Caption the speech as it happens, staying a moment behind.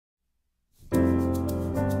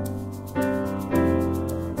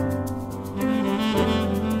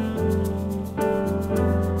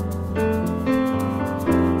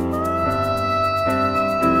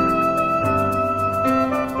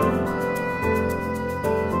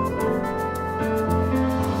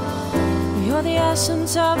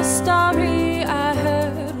essence of a story I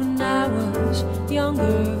heard when I was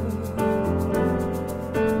younger,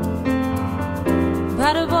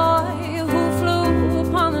 about a boy who flew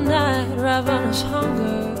upon the night ravenous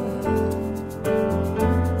hunger.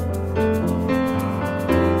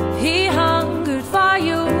 He hungered for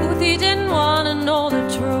youth, he didn't want to know the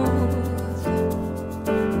truth.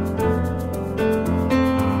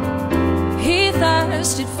 He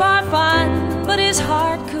thirsted for fun, but his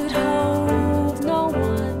heart could hold no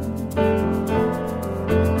one.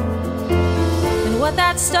 And what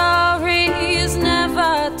that story is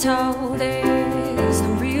never told is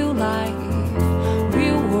the real life,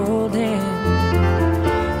 real world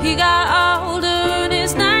end. He got older and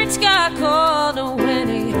his nights got colder when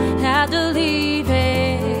he had to leave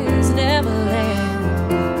his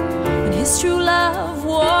Neverland. And his true love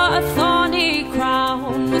wore a thorny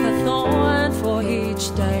crown with a thorn for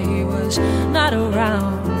each day he was not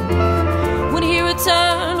around. When he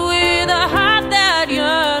returned with a heart that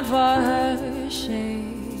yearned for her, she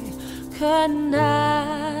could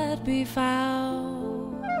not be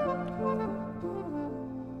found.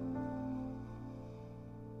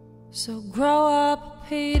 So grow up,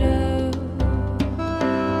 Peter.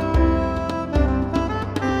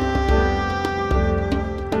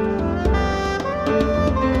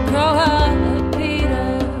 Grow up, Peter.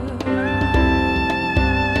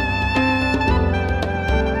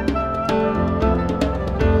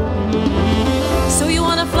 So you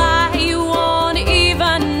wanna fly, you won't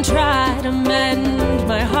even try to mend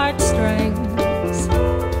my heartstrings.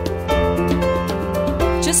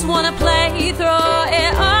 Just wanna play, throw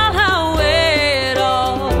it all away, it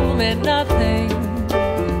all meant nothing.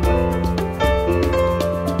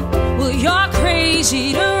 Well, you're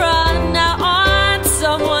crazy to run now on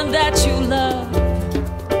someone that you love.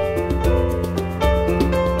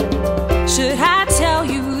 Should I tell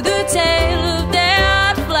you the tale of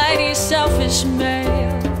that flighty, selfish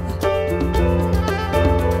male?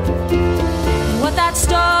 And what that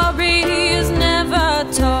story is never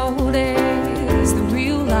told is the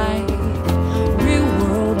real life, real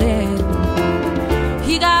world end.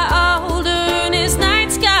 He got older and his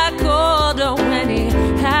nights got colder when he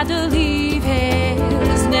had to leave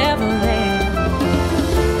his Neverland.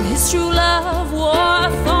 And his true love wore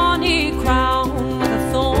a thorny crown with a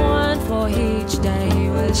thorn for each day he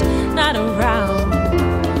was not around.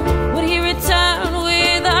 When he returned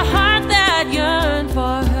with a heart that yearned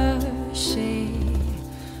for her, she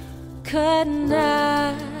could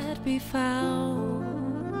not be found.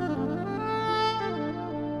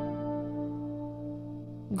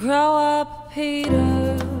 Grow up,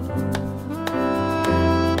 Peter.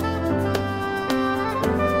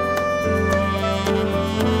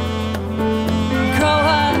 Grow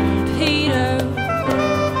up, Peter.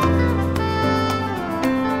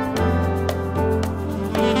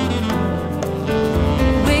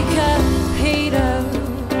 Wake up, Peter.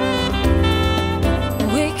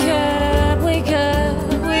 Wake up, wake up,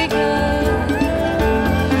 wake up.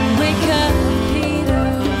 Wake up, Peter.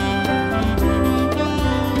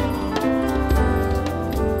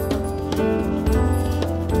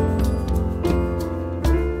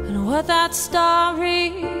 And what that story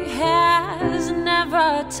has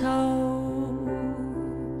never told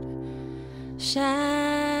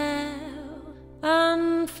shall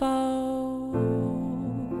unfold.